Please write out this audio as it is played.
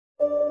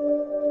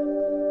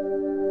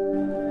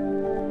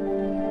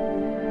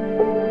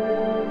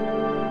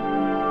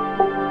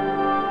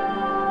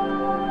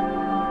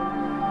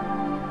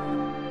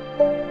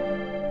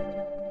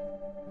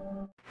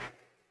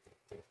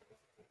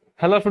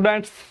Hello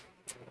students,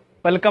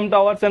 welcome to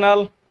our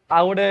channel.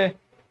 आ गोटे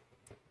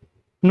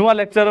नुआ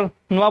lecture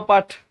नुआ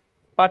पार्ट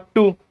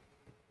 2।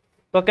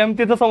 तो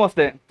केमती तो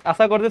समस्ते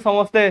आशा करते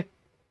समस्ते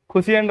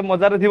खुशी एंड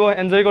मजार थी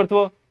एंजॉय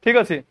कर ठीक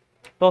अच्छे।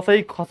 तो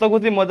सही हस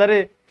खुशी मजार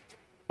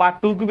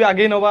पार्ट 2 को भी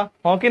आगे नवा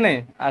हाँ कि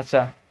नहीं।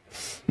 अच्छा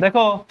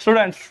देखो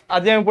स्टूडेंट्स,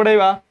 आज आम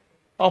पढ़ेगा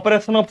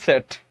operation of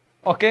set.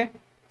 Okay,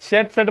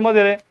 set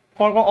मध्य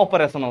कौन कौन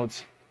ऑपरेशन हो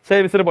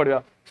विषय पढ़ा।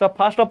 So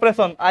fast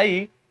operation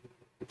I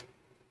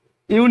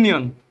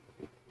union.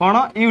 कौन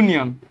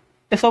यूनियन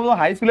ये सब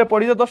हाई स्कूल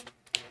पढ़ी जस्ट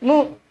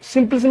मु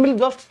सिंपल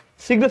जस्ट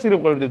शीघ्र शीघ्र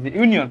कर देती।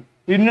 यूनियन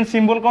यूनियन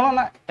सिंबल कौन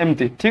ना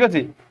एमती ठीक अच्छे।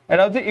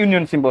 यहाँ हूँ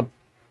यूनियन सिंबल।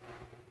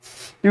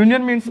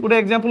 यूनियन मीन्स गोटे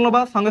एग्जांपल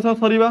नवा संगे संगे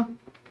सरीबा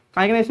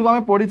कहीं सब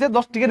आम पढ़ीचे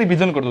जस्ट टी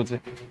रिविजन कर दूचे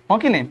हाँ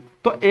कि नहीं।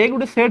 तो ए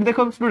गोटे सेट देख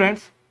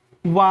स्टूडेंट्स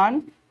 1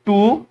 2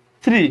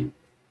 3,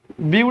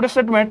 बी गोटे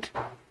statement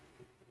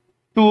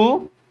 2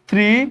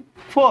 3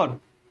 4,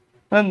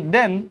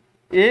 then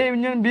A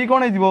union B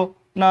कौन हो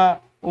ना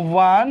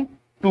 1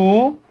 2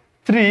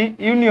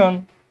 3 यूनियन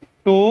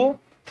 2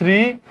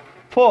 3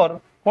 4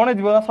 कौन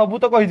हो सब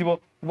तो कही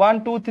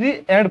 1 2 3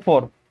 एंड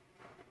 4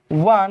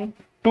 1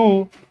 2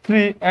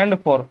 3 एंड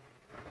 4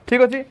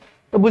 ठीक अच्छे।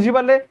 तो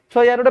बुझीपारे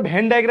सो यार गोटे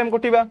भेन डायग्राम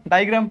कटिबा।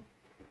 डायग्राम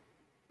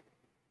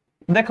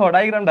देख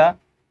डायग्राम टा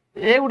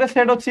ए गोटे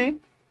सेट अच्छी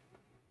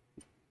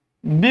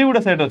बी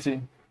गोटे सेट अच्छी।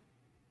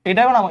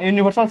 यहाँ कौन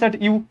यूनिवर्सल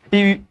सेट यू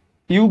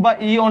यू बा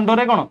ई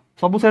अंडर कौन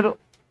सब सेट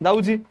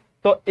जाऊँगी।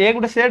 तो ए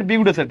गोटे सेट बी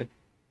गोटे सेट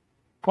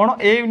कौन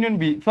A union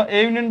B. So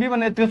A union B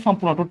माने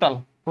संपूर्ण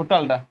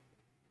टोटालटा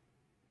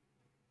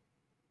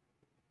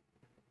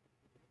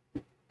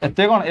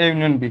एते कौन ए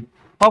यूनियन बी।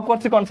 सब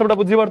कर कनसेप्ट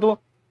बुझी पार।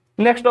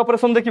 नेक्स्ट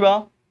ऑपरेशन देखिबा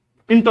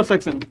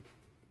इंटरसेक्शन।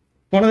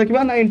 कौन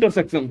देखिबा ना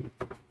intersection.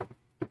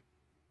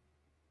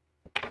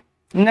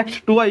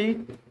 Next 2i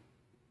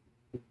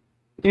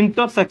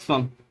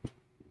intersection.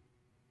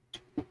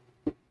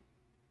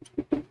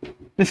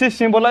 This is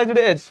symbolised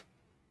as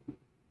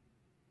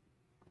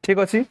ठीक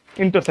अच्छे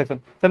इंटरसेक्शन।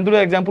 सेमती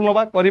एग्जांपल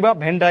नवा करबा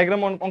भेन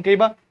डायग्राम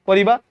अंकेबा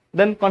करबा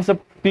देन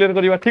कांसेप्ट क्लियर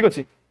करबा ठीक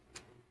अच्छे।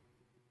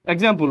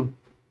 एग्जांपल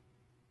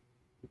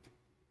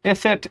ए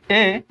सेट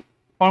ए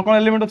कौन कौन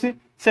एलिमेंट अच्छी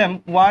सेम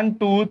 1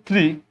 2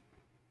 3,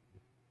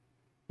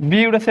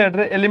 बी गोटे सेट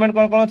रे एलिमेंट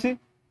कौन कौन अच्छी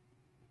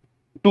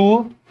 2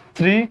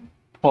 3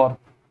 4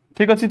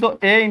 ठीक अच्छे। तो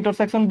ए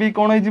इंटरसेक्शन बी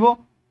कौन हो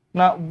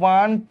ना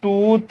 1 2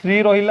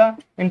 3 रहा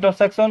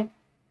इंटरसेक्शन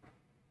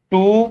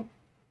 2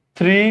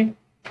 3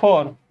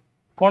 4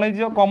 कौन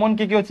हो कॉमन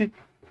किए अच्छी।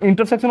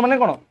 इंटरसेक्शन माने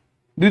कौन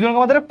दुई जन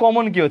मध्य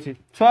कॉमन किए अच्छी।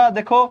 छुआ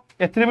देख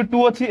एथि भी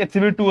 2 अच्छी एथि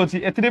भी 2 अच्छी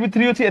एथि भी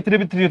 3 अच्छी एथि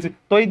भी 3 अच्छी।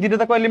 तो ये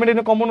दुटा तक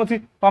एलिमेंट कॉमन अच्छी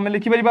तो आम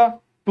लिखिपर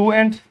 2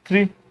 and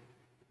 3।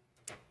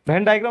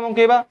 भेन डायग्राम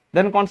अंकेबा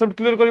देन कॉन्सेप्ट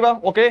क्लियर करबा।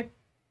 ओके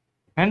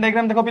भेन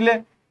डायग्राम देख पिले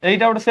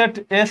एटा गोटे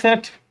सेट ए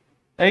सेट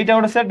एटा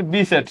गोटे सेट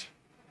बी सेट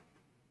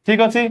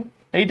ठीक अच्छे।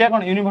 एटा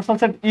कौन यूनिवर्सल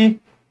सेट ई।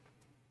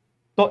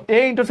 तो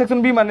ए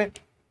इंटरसेक्शन बी माने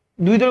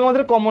दुई जन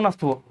मध्य कॉमन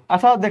आसो।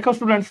 अच्छा देख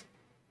स्टूडेंट्स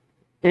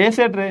ए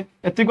सेट रे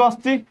एतिक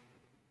आसी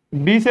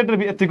बी सेट रे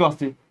भी एतिक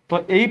आसी। तो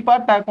यही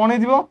पार्टा कौन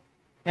हो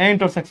ए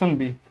इंटरसेक्शन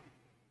बी।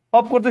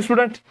 अफ करते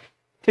स्टूडेंट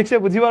ठीक से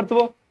बुझी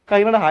पार्थो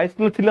कहीं हाई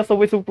स्कूल थी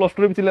सब सब प्लस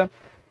 2 भी।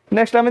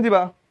 नेक्स्ट आम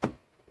जा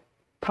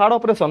थर्ड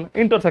ऑपरेशन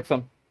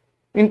इंटरसेक्शन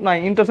ना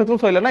इंटरसेक्शन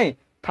सैला ना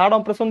थर्ड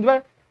ऑपरेशन जा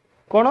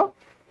कौन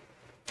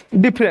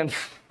डिफरेंस।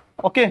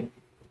 ओके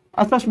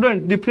अच्छा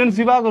स्टूडेंट डिफरेंस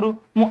जा आगु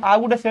मुझे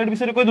गोटे सेट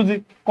विषय कही दूसरी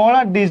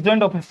कौन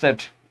disjoint of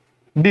set.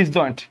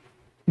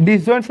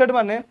 Disjoint set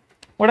माने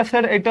गोटे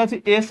सेट एटा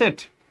अच्छी ए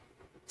सेट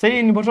से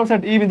यूनिवर्सल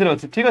सेट ई भितर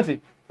अच्छी ठीक अच्छे।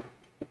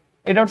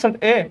 यहाँ गोटे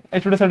सेट ए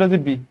गोटे सेट अच्छी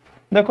बी।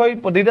 देख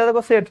दुईटा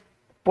जाक सेट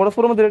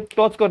परस्पर मध्य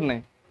टच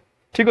करना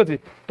ठीक अच्छे।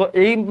 तो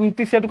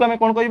यही सेट को आम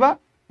कौन कह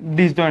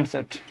डिसजॉइंट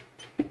सेट।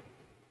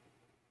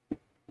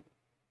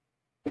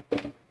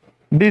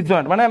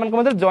 डिसजॉइंट माने एमन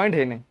मध्य जॉइंट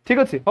है नहीं ठीक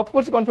अच्छे। ऑफ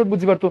कोर्स कॉन्सेप्ट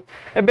बुझी पारतो।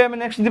 एबे आम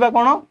नेक्स्ट जा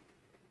कौन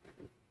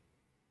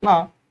ना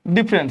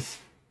डिफरेंस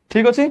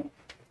ठीक अच्छे।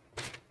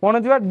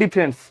 कौन जा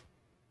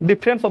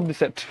डिफरेंस ऑफ द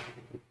सेट।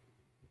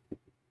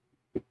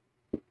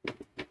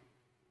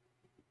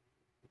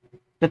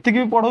 जी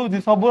भी पढ़ाऊँ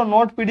सब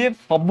नोट पीडीएफ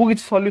सब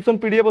किसी सॉल्यूशन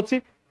पीडीएफ अच्छी।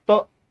 तो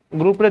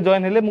ग्रुप रे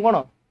जॉइन हेले मु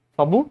कौन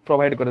सब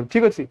प्रोवाइड कर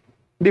ठीक अच्छे।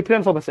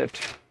 Difference of A set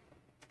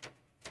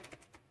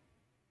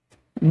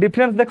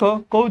difference देख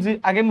कहूँ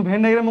आगे मुझे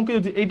भेन डायग्राम मुझे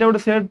यहाँ गोटे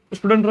सेट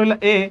स्टूडेंट रहा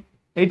ए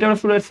यहाँ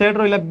गोटे सेट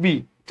रहा बी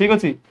ठीक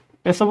अच्छे।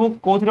 ये सब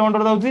कौन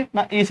अंडर जाऊँगी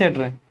ना ई सेट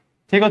रे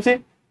ठीक अच्छे।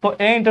 तो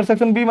ए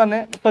इंटरसेक्शन बी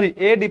माने सॉरी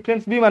ए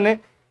डिफरेंस बी माने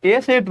ए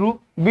सेट रु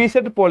बी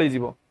सेट पलि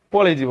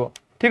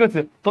ठीक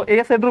अच्छे। तो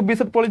ए सेट रु बी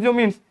सेट पलि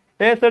मीन्स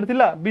ए सेट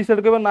थिला बी सेट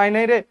कह नाई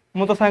नाई रे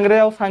मु तो सांगे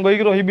आ सांग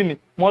होगी रही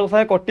मोर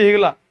सागे कटि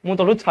होगा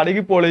मुझे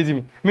छाड़ी पलि जी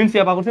मीन्स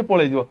या पाखर से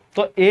पलि।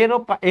 तो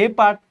ए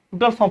पार्ट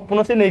टोटाल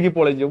संपूर्ण से नहीं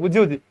पलि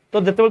बुझी।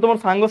 तो जिते तुम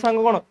सांग सांग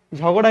कौन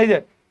झगड़ा हो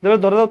जाए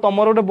जब धर तुम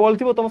गोटे बल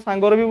थी तुम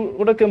सांगर भी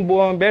गोटे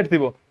बैट थी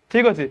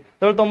ठीक अच्छे।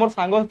 तब तुम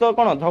सांग सहित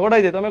कौन झगड़ा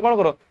हो जाए तुम कौन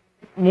कर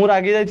मु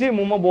रागी जाइए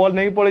मो बल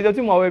नहीं पलि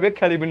जाऊँगी मुझे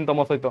खेल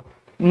तुम सहित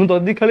ମୁଁ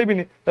ଯଦି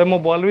ଖେଳିବିନି ତ ମୋ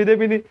ବଲ୍ ବି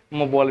ଦେବିନି,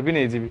 ମୋ ବଲ୍ ବି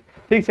ନେଇଯିବି।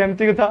 ଠିକ୍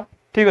ସେମିତି କଥା।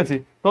 ଠିକ୍ ଅଛି,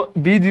 ତ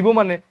ବି ଯିବ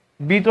ମାନେ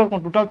ବି ତ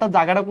ଟୋଟାଲ ତା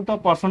ଜାଗାଟାକୁ ତ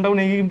ପର୍ସନଟାକୁ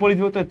ନେଇକି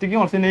ପଳେଇଯିବ, ତ ଏତିକି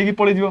ସେ ନେଇକି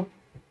ପଳେଇଯିବ।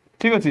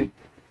 ଠିକ୍ ଅଛି,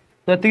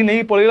 ତ ଏତିକି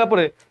ନେଇକି ପଳେଇଗଲା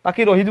ପରେ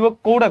ବାକି ରହିଯିବ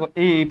କୋଉଟାକ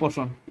ଏଇ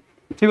ପର୍ସନ।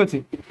 ଠିକ୍ ଅଛି,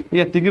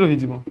 ଏତିକି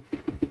ରହିଯିବ।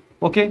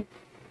 ଓକେ,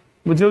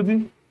 ବୁଝିହେଉଛି?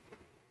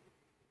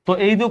 ତ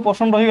ଏଇ ଯୋଉ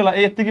ପର୍ସନ ରହିଗଲା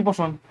ଏତିକି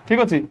ପର୍ସନ।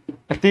 ଠିକ୍ ଅଛି,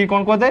 ଏତିକି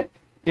କ'ଣ କୁହାଯାଏ?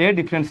 ଏ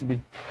ଡିଫରେନ୍ସ ବି।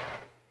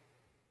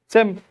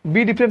 ସେମ୍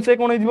ବି ଡିଫରେନ୍ସ ଏ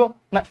କ'ଣ ହେଇଯିବ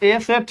ନା ଏ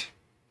ସେଟ୍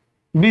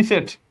ବି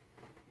ସେଟ୍।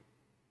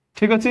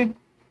 ଠିକ୍ ଅଛି,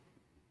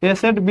 ଏ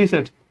ସେଟ୍ ବି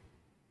ସେଟ୍।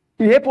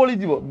 ଏ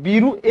ପଳେଇଯିବ, ବି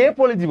ରୁ ଏ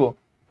ପଳେଇଯିବ,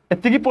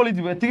 ଏତିକି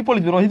ପଳେଇଯିବ, ଏତିକି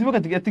ପଳେଇଯିବ, ରହିଯିବ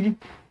କେତିକି ଏତିକି।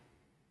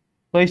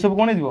 ତ ଏଇ ସବୁ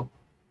କ'ଣ ହେଇଯିବ?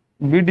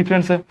 ବି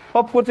ଡିଫରେନ୍ସ।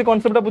 Of course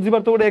କନସେପ୍ଟଟା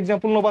ବୁଝିପାରୁଥିବ। ଗୋଟେ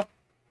ଏକ୍ସାମ୍ପଲ ନବା।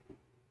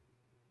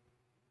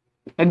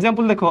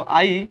 एग्जांपल देखो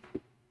आई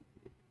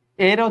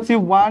ए रे अछि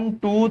 1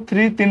 2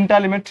 3 तीनटा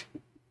एलिमेंट,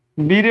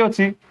 बी रे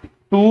अछि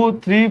 2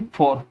 3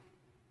 4।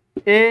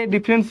 ए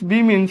डिफरेंस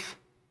बी मीन्स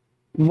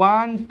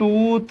 1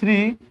 2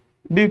 3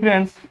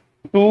 डिफरेंस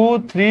 2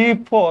 3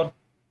 4।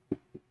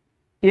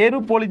 ए रु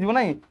पळि जीव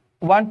नाही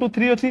 1 2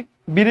 3 अछि,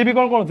 बी रे भी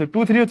कोन कोन अछि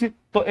 2 3 अछि,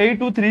 तो ए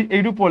 2 3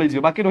 ए रु पळि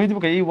जीव, बाकी रहि जीव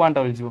के 1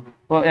 टा रहि जीव।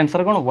 तो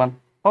answer cone 1।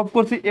 Of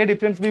course A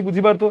difference भी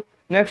बुझी पारतो।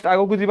 नेक्स्ट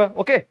आगो को जीवा।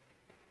 ओके,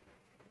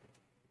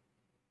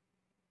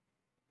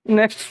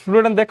 नेक्स्ट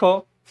स्टूडेंट देखो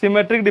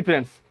सिमेट्रिक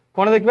डिफरेंस।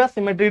 कौन देखा?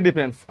 Symmetric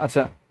difference.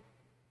 अच्छा,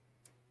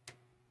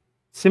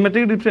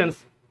 symmetric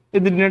difference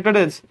is denoted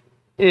as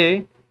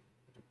a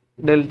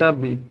delta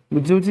B.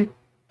 बुझी?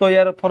 तो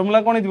यार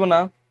फॉर्मूला कौन हो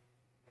ना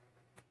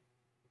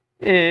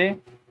ए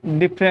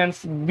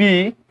डिफरेंस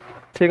बी,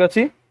 ठीक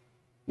अच्छे,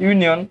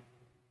 यूनियन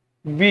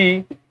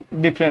बी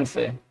डिफरेंस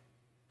ए।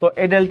 तो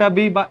ए डेल्टा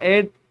बी बा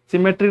ए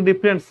सिमेट्रिक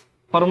डिफरेंस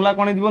फॉर्मूला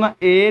कौन हो ना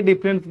ए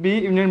difference B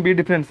union B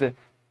difference ए।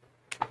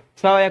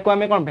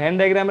 आम कौन भेन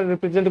डायग्राम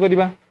रिप्रेजेंट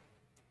करवा।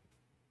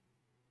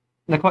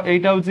 देख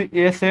एटा हूँ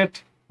ए सेट,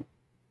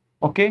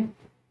 ओके,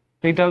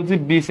 एटा हूँ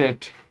बी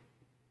सेट,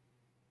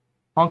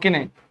 हाँ कि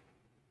नहीं?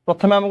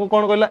 प्रथम आमको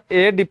कौन कहला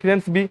ए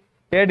डिफरेंस बी।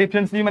 ए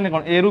डिफरेंस बी माने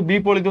कौन ए रु बी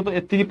पळि दियो, तो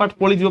एतिकी पार्ट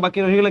पळि दियो,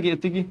 बाकी रहिगला कि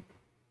एतिकी।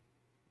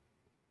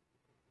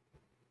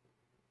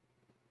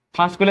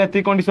 फास्ट कहला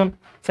एतिकी कंडीशन।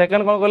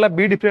 सेकंड कौन कहला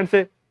बी डिफरेंस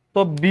ए,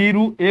 तो बी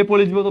रु ए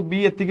पळि दियो, तो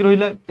बी एतिकी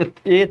रहिला,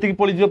 ए एतिकी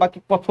पळि दियो,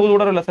 बाकी पछो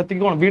जोडा रहला सेतिकी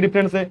कौन बी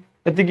डिफरेंस ए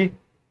एतिकी,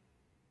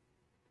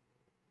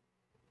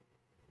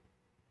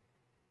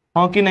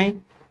 हाँ कि नहीं?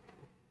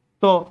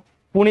 तो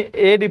पुणी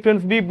ए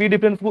डिफरेंस बी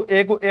डिफरेंस को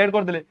ऐड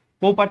कर देले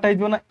को पार्ट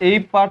हो ना ए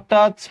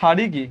पार्टा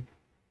छाड़ी की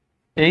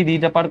ए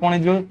दीटा पार्ट कौन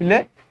हो पिले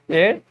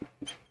ए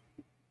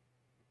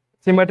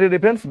सिमेट्रिक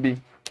डिफरेंस बी।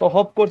 तो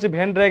होप कोर्स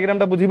भेन डायग्राम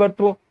टा बुझी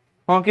पारथो,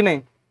 हाँ कि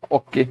नहीं?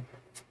 ओके,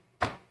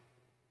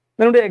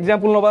 गोटे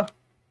एग्जांपल नबा।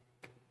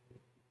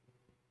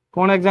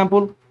 कौन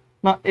एग्जांपल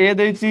ना ए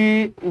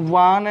देछि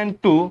 1 and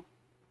 2,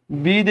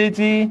 बी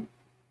देछि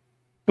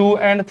 2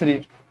 and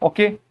 3।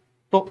 ओके,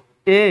 तो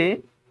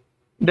ए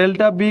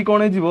डेल्टा बी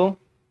कौन हो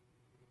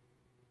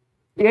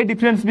ए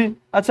डिफरेंस बी।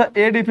 अच्छा,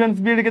 ए डिफरेंस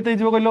बी केते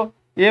हो कहलो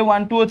ए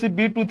 1 2 अछि,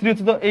 बी 2 3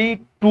 अछि, तो ए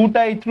 2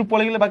 टा इथरु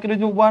पळि गेले, बाकी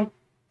रहि 1।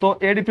 तो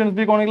ए डिफरेंस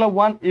बी कौन हो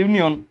 1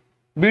 यूनियन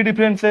बी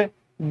डिफरेंस ए।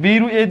 बी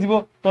रु ए जीवो,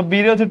 तो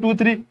बी रे अछि 2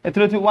 3,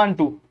 एथरे अछि 1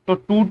 2, तो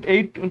 2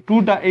 8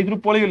 2 टा इथरु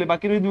पळि गेले,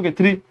 बाकी रहि के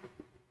 3।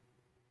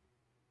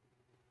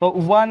 तो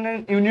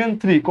 1 यूनियन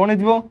 3 कौन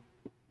हो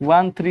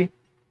 1 3।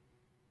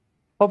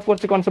 ऑफ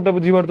कोर्स कांसेप्ट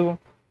बुझी पारथो।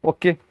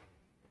 ओके,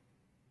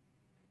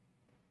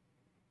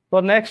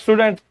 तो नेक्स्ट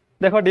स्टूडेंट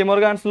देखो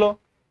डिमोर्गन्स लॉ।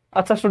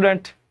 अच्छा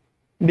स्टूडेंट,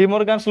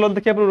 डिमोर्गन्स लॉ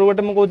देखिए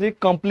गोटे मुझे कहूँ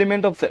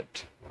complement of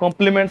set.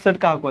 Complement set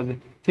क्या कहुए?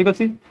 ठीक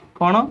अच्छे,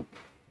 कौन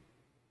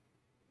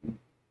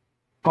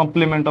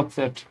कॉम्प्लीमेंट ऑफ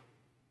सेट।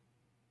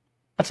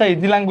 अच्छा,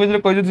 इजी लैंग्वेज रे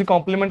कहि दउची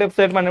कॉम्प्लीमेंट ऑफ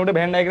सेट माने गोटे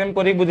भेन डायग्राम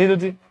करी बुझी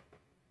दउची,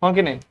 हाँ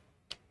कि नहीं?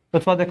 तो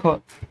छुआ देखो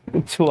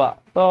छुआ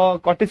तो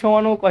कटी छुआ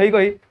मान कही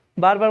कही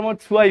बार बार मोर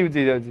छुआ यूज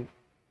हो जाउची,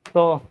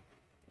 तो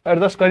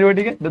एडजस्ट करिवे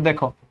ठीक है।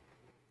 देखो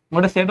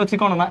गोटे सेट अच्छी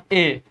कौन ना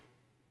ए,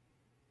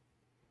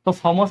 तो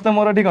समस्ते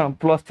मोर ठीक कौन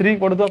 +3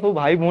 पढ़ुवा सब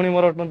भाई भौणी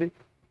मोर अटंती।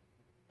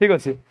 ठीक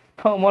अच्छे,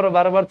 तो मोर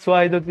बार बार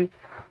छुआ हो,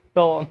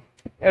 तो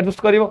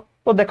एडजस्ट कर।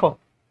 तो देख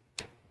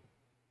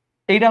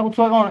यहाँ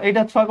छुआ कौन,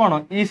 यहाँ छुआ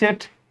कौन ई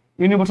सेट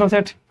यूनिवर्सल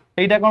सेट,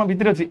 यहाँ कौन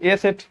भितर अच्छी ए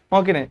सेट,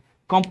 हाँ कि नहीं?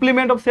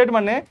 कॉम्प्लीमेंट ऑफ सेट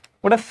माने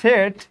गोटे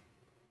सेट,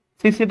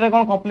 सी सेट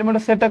कौन कॉम्प्लीमेंट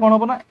ऑफ सेट कौन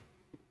हम ना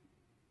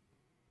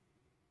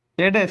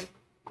ए डैश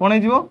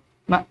कौन हो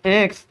ना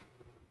x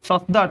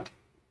such that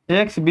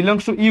x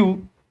belongs to u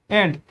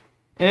and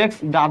x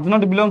does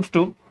not belongs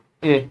to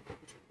a।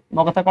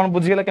 मो कथा कौन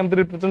बुझीगला केमती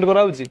रिप्रेजेंट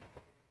करा होची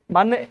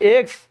माने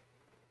x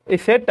ए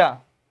सेटटा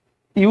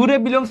u रे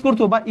बिलोंग्स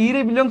करथो बा e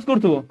रे बिलोंग्स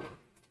करथो।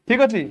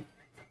 ठीक अछि,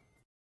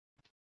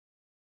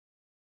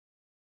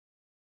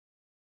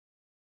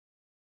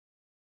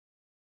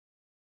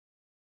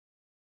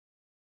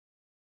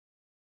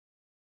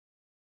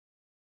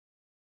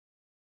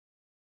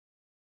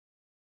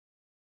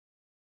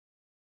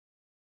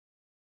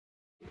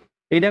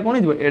 एटा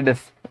कौन हो ए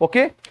डैश।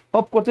 ओके,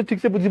 ऑफ कोर्स ठीक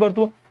से बुझी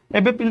पारथो।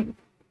 एबे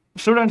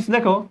स्टूडेंट्स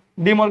देखो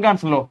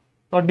डिमोर्गन्स लॉ।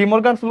 तो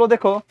डिमोर्गन्स लॉ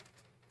देखो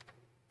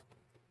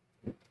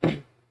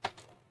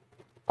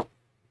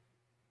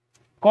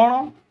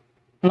कौन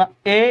ना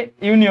A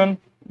union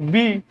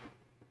B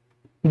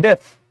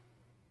dash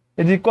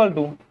is equal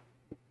to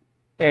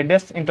A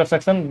dash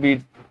intersection B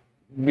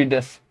B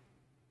dash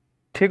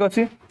ठीक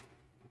अच्छे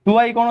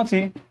 2i कौन अच्छी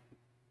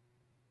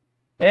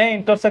A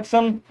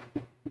intersection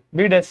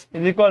B dash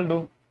is equal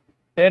to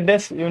A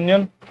dash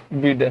union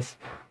B dash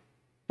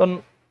तो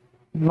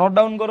नोट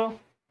डाउन करो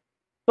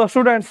तो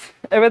स्टूडेंट्स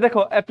एबे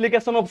देखो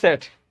एप्लीकेशन ऑफ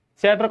सेट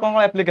सेट रो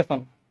कौन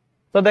एप्लीकेशन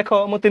तो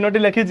देखो मु तीनोटी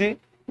लिखी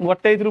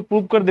गोटे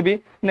प्रूव करदेवी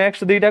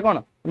नेक्स्ट दुईटा कौन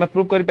तुम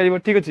प्रूव कर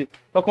ठीक अच्छे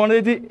तो कौन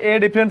ए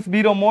difference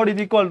B row mode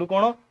is equal to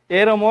कौन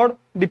ए रो mode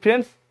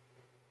difference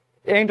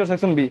A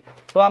intersection B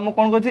तो आम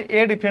कौन कर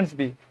ए डिफरेंस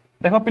बी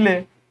देख पिले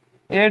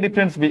ए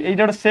डिफरेंस बी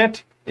ये सेट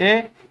ए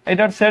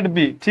ये सेट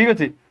बी ठीक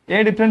अच्छे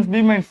ए डिफरेंस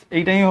बी मीन्स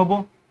यहीटा ही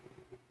हम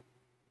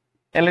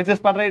एलएचएस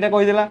पार्ट रे यहाँ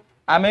कहीदेला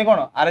आम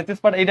कौन आरएचएस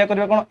पार्ट यहाँ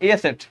करवा कौन ए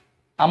सेट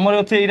आमर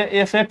अच्छे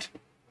ए सेट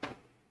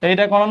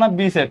यहाँ कौन ना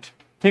बी सेट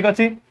ठीक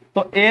अच्छे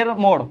तो ए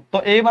मोड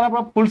तो ए माने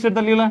पूरा फुल सेट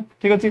चलीगला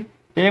ठीक अच्छे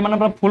ए माने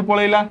पूरा फुल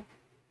पलैला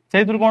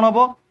से कौन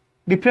हम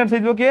डिफरेंस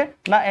हो किए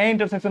ना A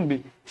intersection B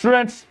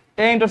students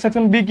A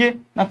intersection B किए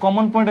ना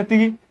कॉमन पॉइंट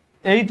एति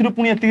एइथरु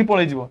पुणी एति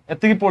पलैज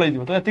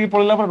तो एति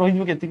पलैला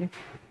रही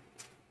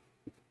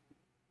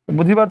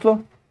बुझी पार्थ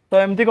तो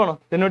एमती कौन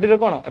तीनोटी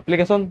कौन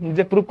एप्लिकेशन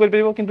निजे प्रूव कर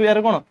पारिबो किंतु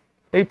यार कौन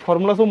ये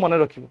फॉर्मूला सब मन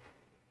रखिबो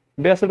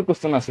बेस्ड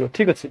क्वेश्चन आसीबो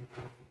ठीक अच्छे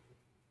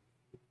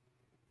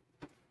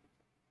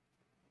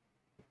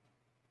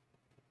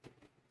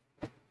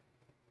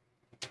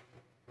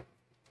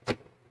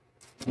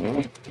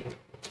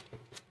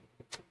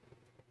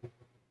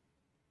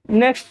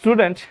नेक्स्ट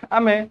स्टूडेंट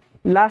आमे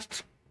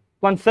लास्ट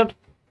कॉन्सेप्ट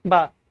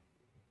बा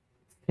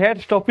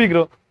सेट टॉपिक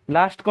रो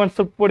लास्ट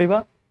कॉन्सेप्ट पढ़िबा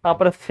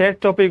तापर सेट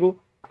टॉपिक को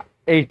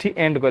एठी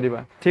एंड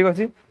करिबा ठीक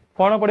अछि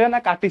कोन पढ़िबा ना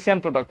Cartesian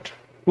product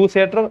to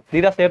set row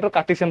दीरा set row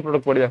Cartesian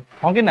product पढ़िबा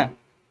हां कि ना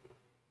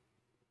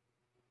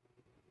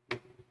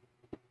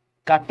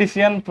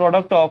Cartesian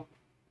product of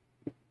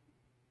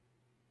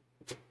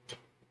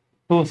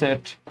to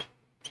set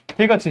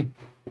ठीक अछि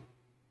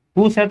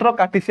to set row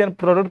Cartesian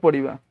product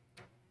पढ़िबा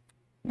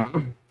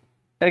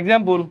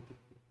example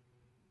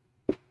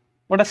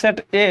गोटे सेट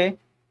ए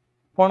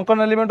कौन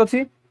कौन एलिमेंट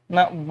अच्छी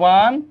ना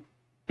 1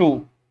 2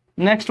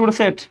 नेक्स्ट गोटे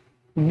सेट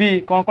बी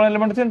कौन कौन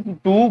एलिमेंट अच्छे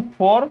 2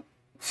 4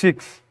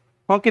 6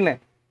 हाँ कि नहीं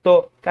तो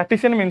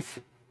कार्टेशियन मीन्स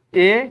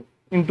ए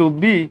इंटू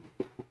बी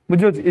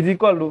बुझे इज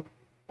इक्वल टू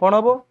कौन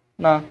हम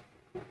ना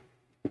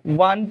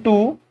 1 2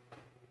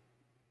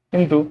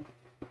 इंटू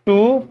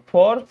 2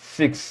 4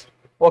 6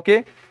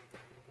 ओके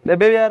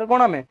लेबे यार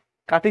कौन आम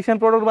कार्टेशियन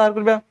प्रोडक्ट बाहर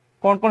करबा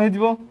कौन कौन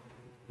हो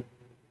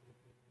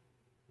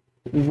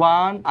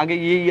 1 आगे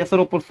ये सर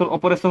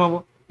ऑपरेशन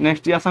हम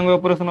नेक्स्ट या संग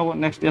ऑपरेशन हम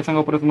नेक्स्ट या संग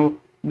ऑपरेशन हम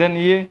देन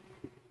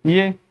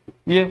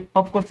ये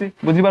ऑफ कोर्स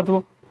बुझी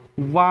पारथबो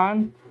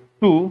 1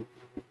 2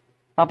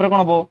 तापर कोन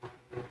हबो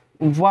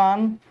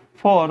 1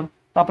 4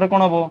 तापर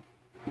कोन हबो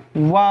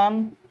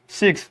 1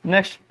 6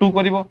 नेक्स्ट 2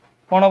 करिवो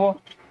कोन हबो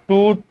 2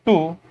 2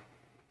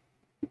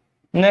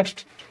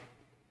 नेक्स्ट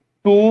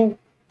 2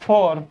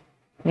 4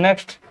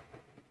 नेक्स्ट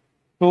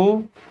 2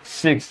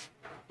 6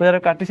 तो यार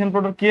कार्टेशियन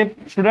प्रोडक्ट किए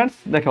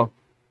स्टूडेंट्स देखो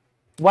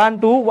 1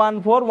 2 1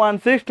 4 1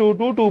 6 2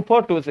 2 2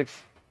 4 2 6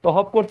 तो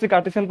ऑफ कोर्स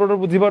कार्टेशियन प्रोडक्ट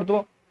बुझी पारथबो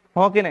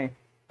हां कि नहीं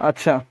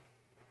अच्छा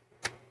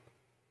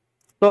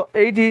तो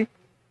एठी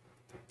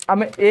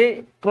आमे ए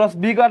क्रॉस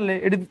बी करले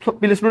एठी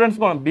पिले स्टूडेंट्स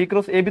कोन बी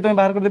क्रॉस ए भी तुम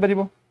बाहर कर दे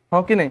परिबो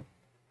हां कि नहीं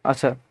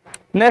अच्छा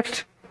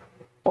नेक्स्ट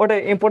ओटे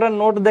इंपोर्टेंट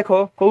नोट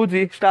देखो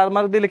कहूची स्टार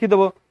मार्क दे लिखि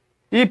देबो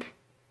इफ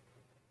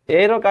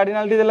ए रो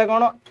कार्डिनलिटी देला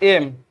कोन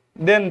m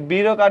देन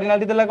b रो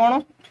कार्डिनलिटी देला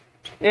कोन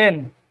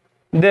n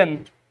then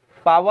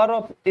power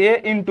of a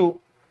into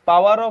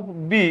power of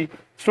b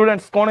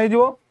students कोन हे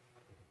जिवो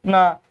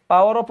ना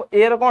power of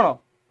a row cone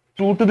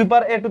 2 to the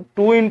power a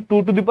 2 in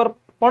 2 to the power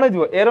कोन हे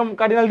जिवो a row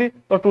cardinality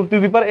तो 2 to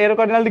the power a row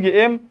cardinality की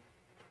m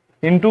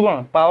into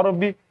cone power of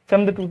b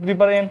same 2 to the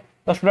power n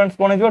तो students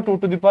कोन हे जिवो 2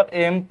 to the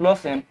power m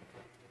plus n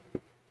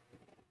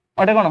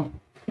अटे कोन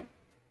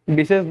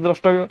विशेष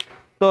द्रष्टव्य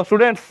तो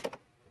students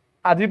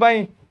आज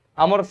पाई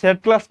हमर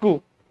सेट क्लास को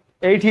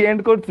एठी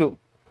एंड करछु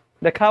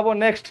देखाबो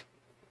नेक्स्ट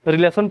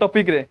रिलेशन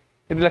टॉपिक रे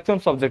रिलेशन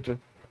सब्जेक्ट रे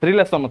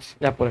रिलेशन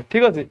अछि या पर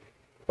ठीक अछि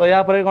तो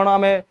या पर कोन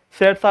हमें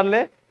सेट सारले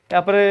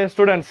या पर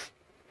स्टूडेंट्स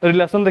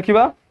रिलेशन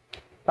देखिबा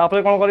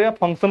तापर कोन करिया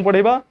फंक्शन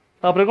पढिबा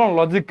तापर कोन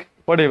लॉजिक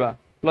पढिबा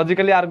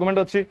लॉजिकली आर्गुमेंट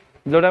अछि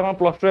जोटा कोन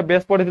प्लस 2 रे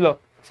बेस पढिथिलो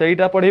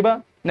सेहीटा पढिबा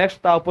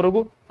नेक्स्ट ता ऊपर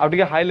को आ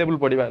टिके हाई लेवल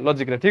पढिबा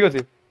लॉजिक रे ठीक अछि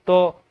तो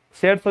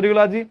सेट सरी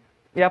गेला जी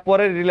या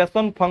पर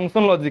रिलेशन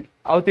फंक्शन लॉजिक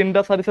आ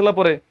तीनटा सारी सला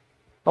पर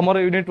हमर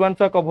यूनिट 1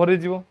 चा कवर हो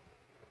जिवो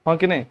हां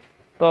कि नहीं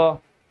तो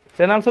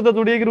चैनल से तो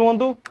जोड़ी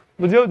रुहतु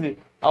बुझे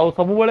आ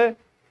सब बेले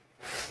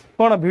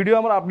कौन वीडियो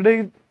आम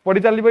अपडेट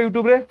पढ़ी चलो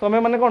यूट्यूब रे तुम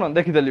मैंने कौन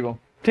देखी चलो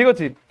ठीक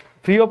अच्छे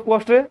फ्री ऑफ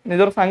कॉस्ट रे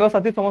निजर सांग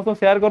साथी समस्त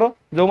शेयर करो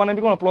जो मैंने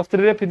भी कौन +3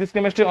 रे फिजिक्स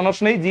केमिस्ट्री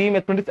ऑनर्स नहीं जी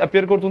मैथमेटिक्स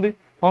अपियर कर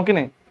हाँ कि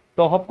नहीं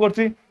तो होप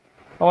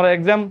कर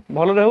एग्जाम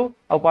भल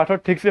हो पाठ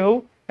ठीक से हो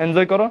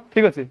एंजॉय करो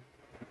ठीक अच्छे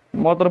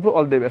मो तरफ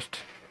ऑल द बेस्ट।